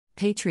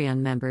Patreon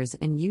members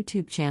and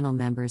YouTube channel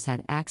members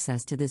had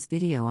access to this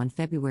video on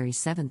February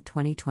 7,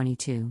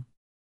 2022.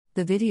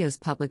 The video's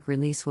public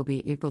release will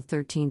be April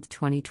 13,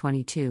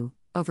 2022,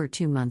 over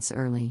 2 months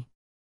early.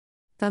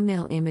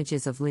 Thumbnail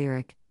images of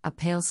Lyric, a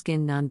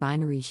pale-skinned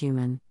non-binary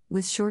human,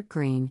 with short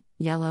green,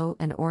 yellow,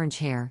 and orange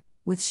hair,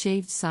 with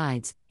shaved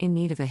sides, in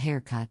need of a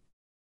haircut.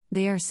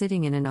 They are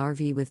sitting in an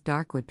RV with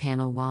dark wood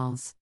panel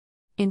walls.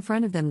 In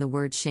front of them the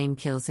word "shame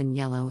kills" in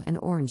yellow and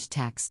orange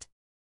text.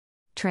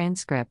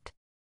 Transcript.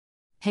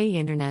 Hey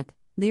Internet,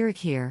 Lyric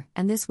here,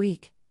 and this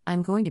week,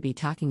 I'm going to be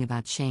talking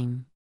about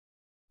shame.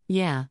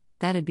 Yeah,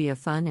 that'd be a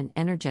fun and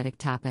energetic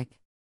topic.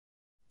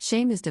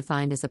 Shame is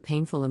defined as a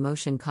painful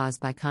emotion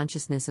caused by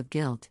consciousness of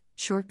guilt,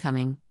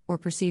 shortcoming, or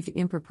perceived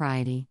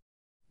impropriety.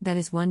 That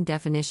is one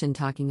definition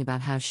talking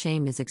about how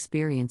shame is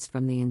experienced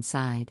from the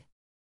inside.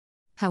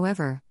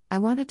 However, I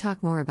want to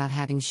talk more about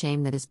having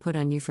shame that is put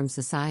on you from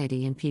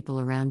society and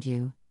people around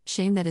you,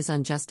 shame that is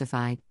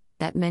unjustified,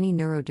 that many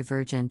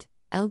neurodivergent,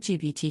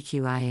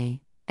 LGBTQIA,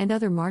 and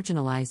other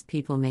marginalized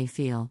people may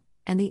feel,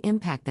 and the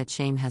impact that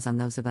shame has on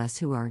those of us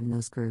who are in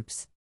those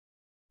groups.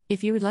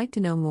 If you would like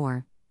to know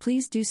more,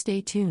 please do stay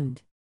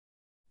tuned.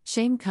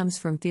 Shame comes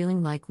from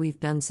feeling like we've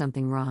done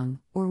something wrong,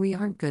 or we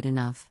aren't good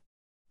enough.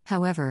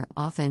 However,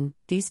 often,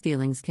 these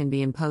feelings can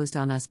be imposed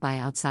on us by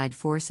outside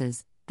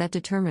forces that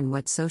determine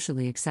what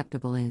socially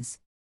acceptable is.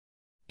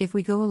 If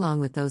we go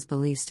along with those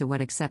beliefs to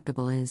what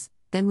acceptable is,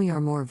 then we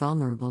are more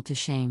vulnerable to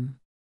shame.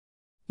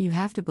 You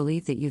have to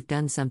believe that you've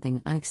done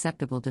something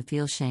unacceptable to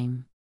feel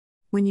shame.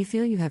 When you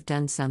feel you have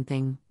done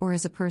something, or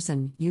as a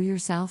person, you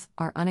yourself,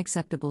 are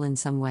unacceptable in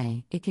some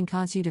way, it can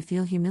cause you to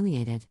feel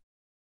humiliated.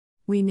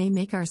 We may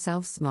make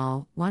ourselves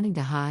small, wanting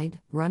to hide,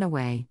 run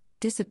away,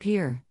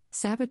 disappear,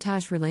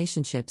 sabotage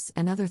relationships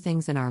and other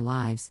things in our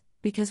lives,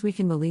 because we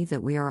can believe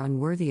that we are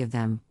unworthy of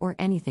them, or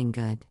anything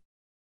good.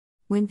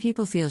 When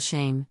people feel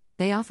shame,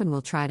 they often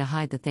will try to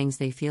hide the things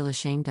they feel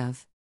ashamed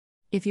of.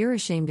 If you're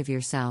ashamed of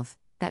yourself,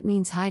 that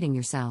means hiding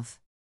yourself.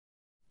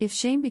 If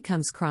shame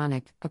becomes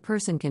chronic, a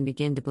person can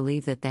begin to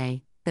believe that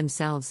they,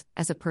 themselves,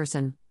 as a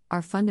person,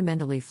 are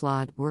fundamentally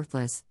flawed,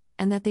 worthless,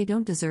 and that they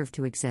don't deserve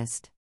to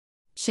exist.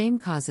 Shame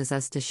causes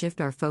us to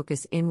shift our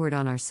focus inward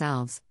on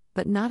ourselves,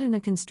 but not in a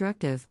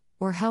constructive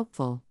or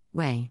helpful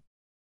way.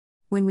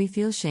 When we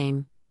feel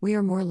shame, we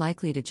are more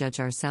likely to judge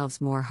ourselves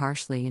more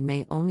harshly and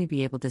may only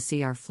be able to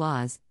see our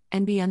flaws,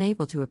 and be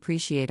unable to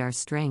appreciate our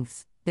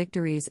strengths,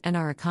 victories, and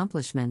our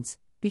accomplishments,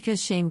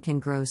 because shame can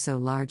grow so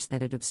large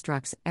that it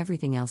obstructs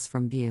everything else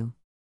from view.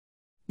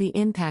 The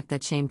impact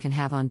that shame can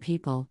have on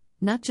people,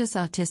 not just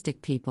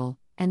autistic people,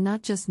 and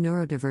not just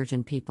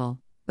neurodivergent people,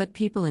 but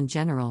people in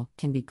general,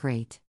 can be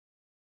great.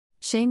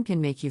 Shame can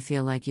make you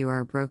feel like you are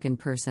a broken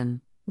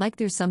person, like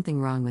there's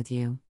something wrong with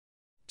you.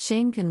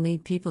 Shame can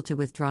lead people to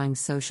withdrawing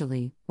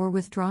socially, or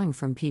withdrawing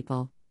from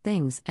people,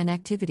 things, and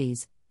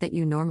activities that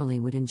you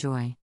normally would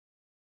enjoy.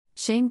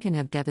 Shame can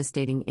have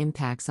devastating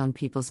impacts on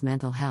people's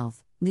mental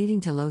health,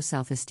 leading to low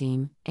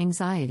self-esteem,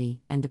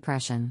 anxiety, and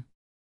depression.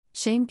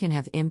 Shame can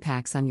have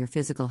impacts on your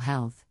physical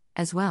health,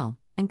 as well,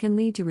 and can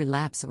lead to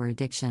relapse or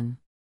addiction.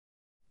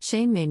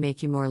 Shame may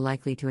make you more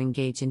likely to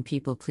engage in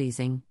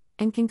people-pleasing,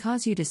 and can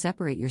cause you to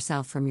separate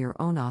yourself from your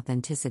own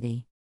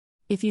authenticity.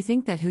 If you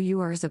think that who you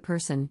are as a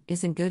person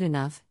isn't good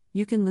enough,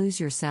 you can lose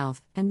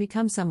yourself and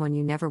become someone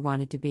you never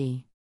wanted to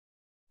be.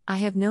 I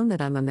have known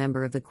that I'm a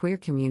member of the queer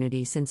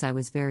community since I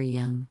was very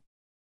young.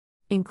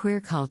 In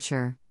queer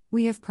culture,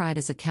 we have pride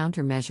as a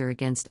countermeasure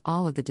against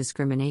all of the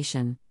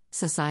discrimination,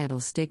 societal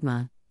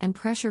stigma, and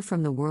pressure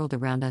from the world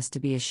around us to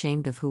be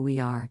ashamed of who we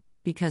are,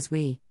 because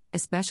we,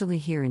 especially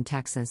here in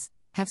Texas,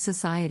 have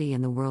society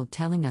and the world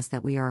telling us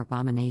that we are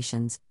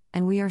abominations,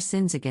 and we are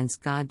sins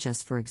against God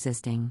just for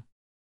existing.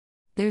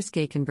 There's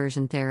gay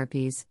conversion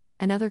therapies,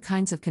 and other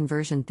kinds of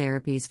conversion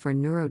therapies for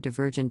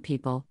neurodivergent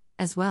people,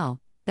 as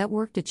well, that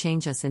work to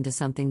change us into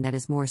something that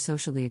is more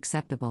socially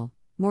acceptable,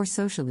 more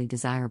socially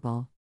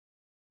desirable.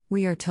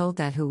 We are told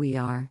that who we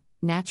are,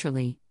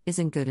 naturally,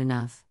 isn't good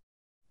enough.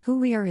 Who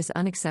we are is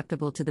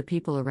unacceptable to the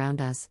people around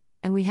us,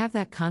 and we have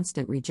that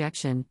constant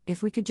rejection.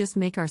 If we could just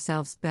make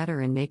ourselves better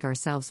and make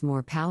ourselves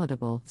more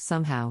palatable,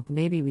 somehow,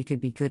 maybe we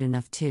could be good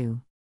enough too.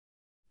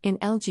 In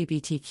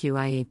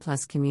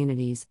LGBTQIA+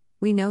 communities,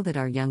 we know that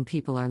our young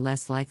people are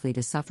less likely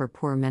to suffer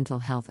poor mental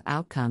health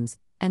outcomes,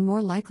 and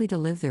more likely to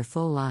live their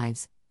full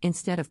lives,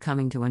 instead of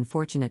coming to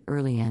unfortunate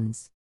early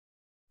ends.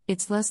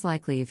 It's less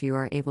likely if you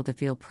are able to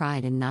feel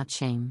pride and not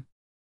shame.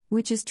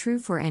 Which is true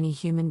for any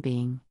human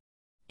being.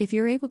 If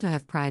you're able to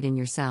have pride in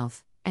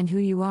yourself, and who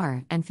you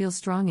are, and feel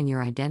strong in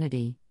your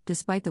identity,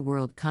 despite the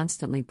world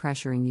constantly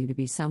pressuring you to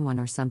be someone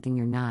or something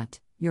you're not,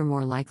 you're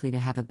more likely to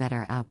have a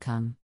better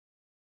outcome.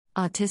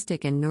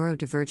 Autistic and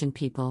neurodivergent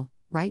people,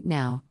 right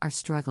now, are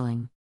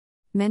struggling.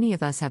 Many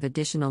of us have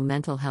additional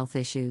mental health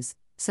issues,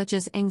 such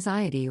as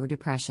anxiety or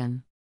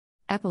depression.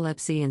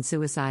 Epilepsy and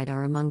suicide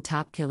are among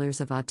top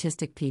killers of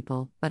autistic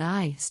people, but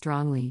I,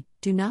 strongly,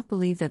 do not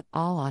believe that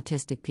all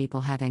autistic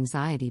people have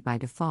anxiety by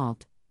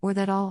default, or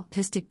that all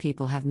autistic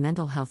people have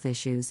mental health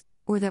issues,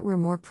 or that we're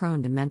more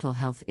prone to mental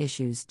health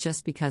issues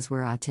just because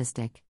we're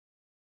autistic.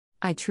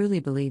 I truly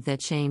believe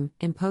that shame,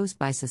 imposed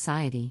by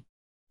society.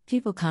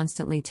 People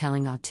constantly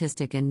telling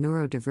autistic and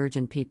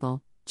neurodivergent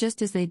people,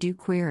 just as they do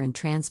queer and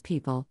trans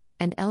people,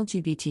 and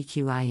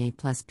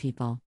LGBTQIA+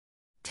 people.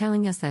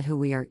 Telling us that who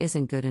we are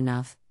isn't good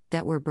enough,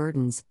 that we're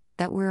burdens,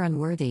 that we're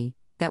unworthy,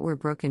 that we're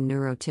broken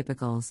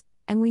neurotypicals,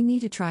 and we need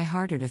to try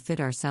harder to fit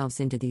ourselves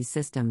into these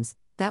systems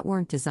that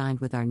weren't designed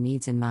with our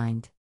needs in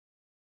mind.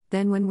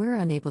 Then, when we're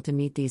unable to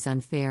meet these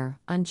unfair,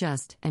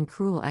 unjust, and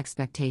cruel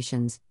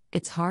expectations,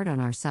 it's hard on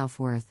our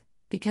self-worth,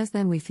 because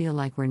then we feel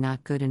like we're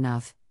not good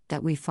enough,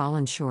 that we've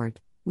fallen short,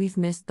 we've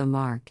missed the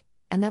mark,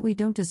 and that we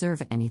don't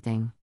deserve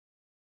anything.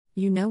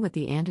 You know what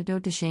the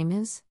antidote to shame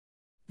is?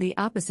 The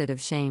opposite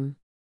of shame.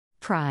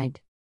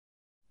 Pride.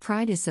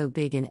 Pride is so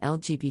big in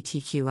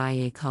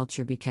LGBTQIA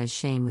culture because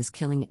shame was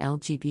killing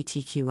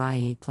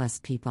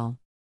LGBTQIA+ people.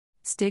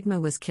 Stigma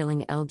was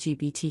killing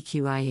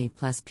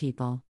LGBTQIA+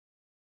 people.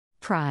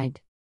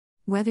 Pride.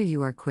 Whether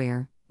you are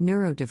queer,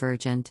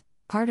 neurodivergent,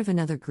 part of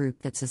another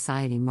group that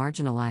society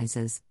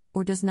marginalizes,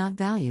 or does not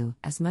value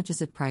as much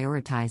as it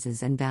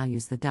prioritizes and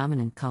values the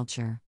dominant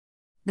culture.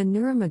 The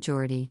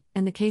neuromajority,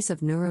 in the case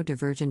of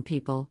neurodivergent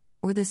people,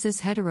 or the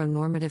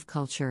cis-heteronormative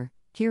culture,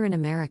 here in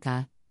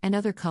America, and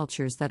other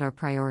cultures that are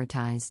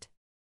prioritized.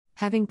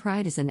 Having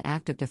pride is an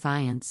act of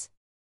defiance.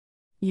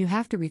 You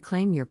have to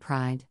reclaim your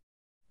pride.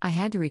 I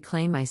had to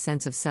reclaim my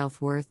sense of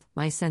self-worth,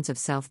 my sense of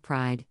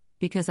self-pride,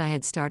 because I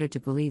had started to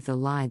believe the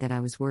lie that I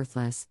was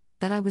worthless,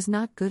 that I was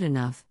not good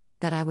enough,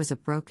 that I was a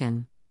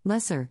broken,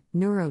 lesser,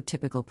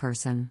 neurotypical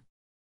person.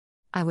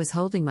 I was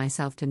holding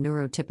myself to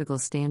neurotypical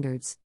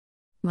standards.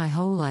 My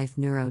whole life,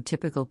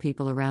 neurotypical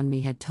people around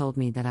me had told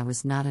me that I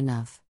was not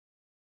enough.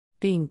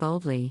 Being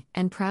boldly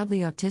and proudly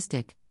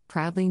autistic,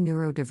 proudly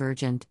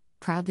neurodivergent,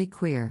 proudly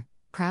queer,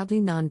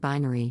 proudly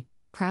non-binary,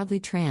 proudly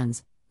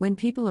trans, when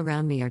people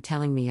around me are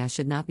telling me I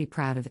should not be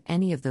proud of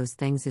any of those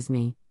things is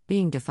me,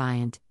 being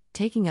defiant,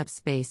 taking up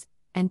space,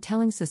 and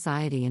telling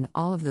society and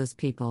all of those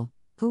people,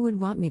 who would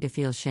want me to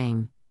feel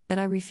shame, that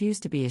I refuse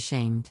to be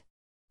ashamed.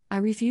 I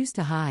refuse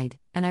to hide,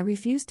 and I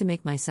refuse to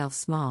make myself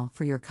small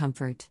for your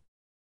comfort.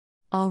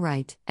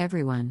 Alright,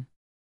 everyone.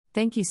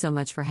 Thank you so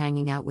much for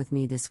hanging out with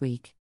me this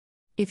week.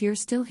 If you're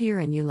still here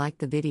and you liked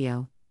the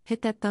video,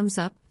 hit that thumbs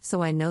up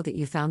so I know that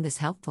you found this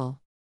helpful.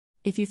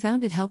 If you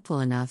found it helpful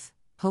enough,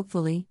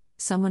 hopefully,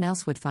 someone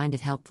else would find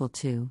it helpful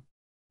too.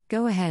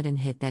 Go ahead and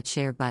hit that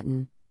share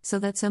button, so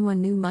that someone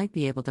new might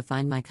be able to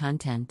find my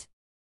content.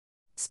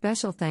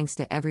 Special thanks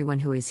to everyone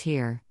who is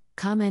here,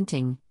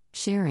 commenting,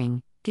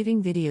 sharing,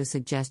 giving video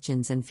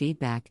suggestions and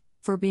feedback,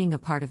 for being a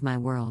part of my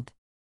world.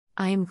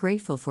 I am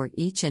grateful for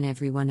each and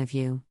every one of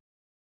you.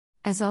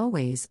 As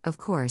always, of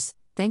course,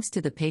 thanks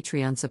to the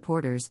Patreon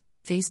supporters,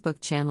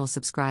 Facebook channel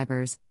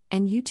subscribers,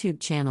 and YouTube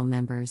channel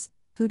members,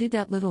 who did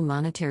that little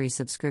monetary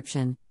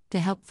subscription, to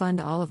help fund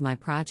all of my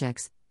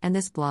projects, and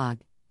this blog,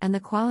 and the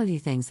quality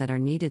things that are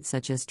needed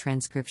such as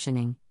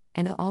transcriptioning,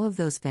 and all of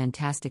those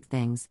fantastic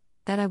things,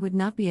 that I would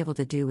not be able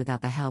to do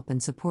without the help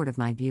and support of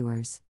my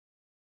viewers.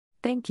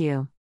 Thank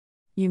you.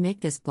 You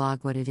make this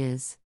blog what it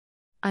is.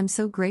 I'm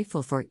so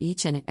grateful for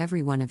each and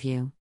every one of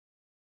you.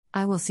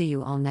 I will see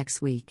you all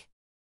next week.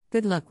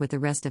 Good luck with the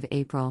rest of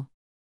April.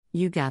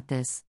 You got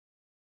this.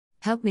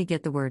 Help me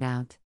get the word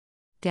out.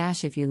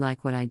 If you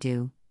like what I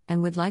do,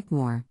 and would like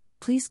more,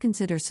 please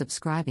consider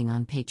subscribing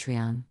on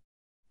Patreon.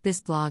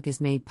 This blog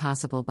is made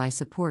possible by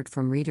support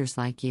from readers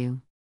like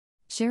you.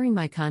 Sharing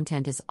my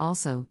content is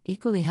also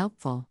equally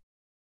helpful.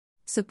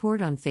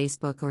 Support on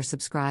Facebook or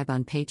subscribe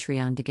on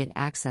Patreon to get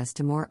access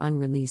to more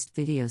unreleased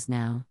videos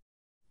now.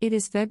 It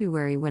is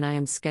February when I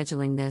am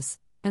scheduling this,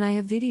 and I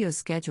have videos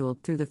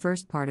scheduled through the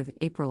first part of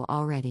April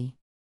already.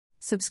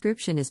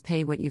 Subscription is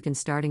pay what you can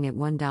starting at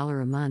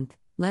 $1 a month,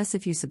 less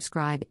if you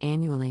subscribe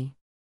annually.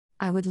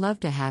 I would love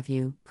to have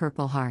you,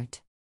 Purple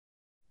Heart.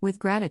 With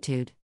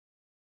gratitude.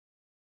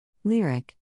 Lyric.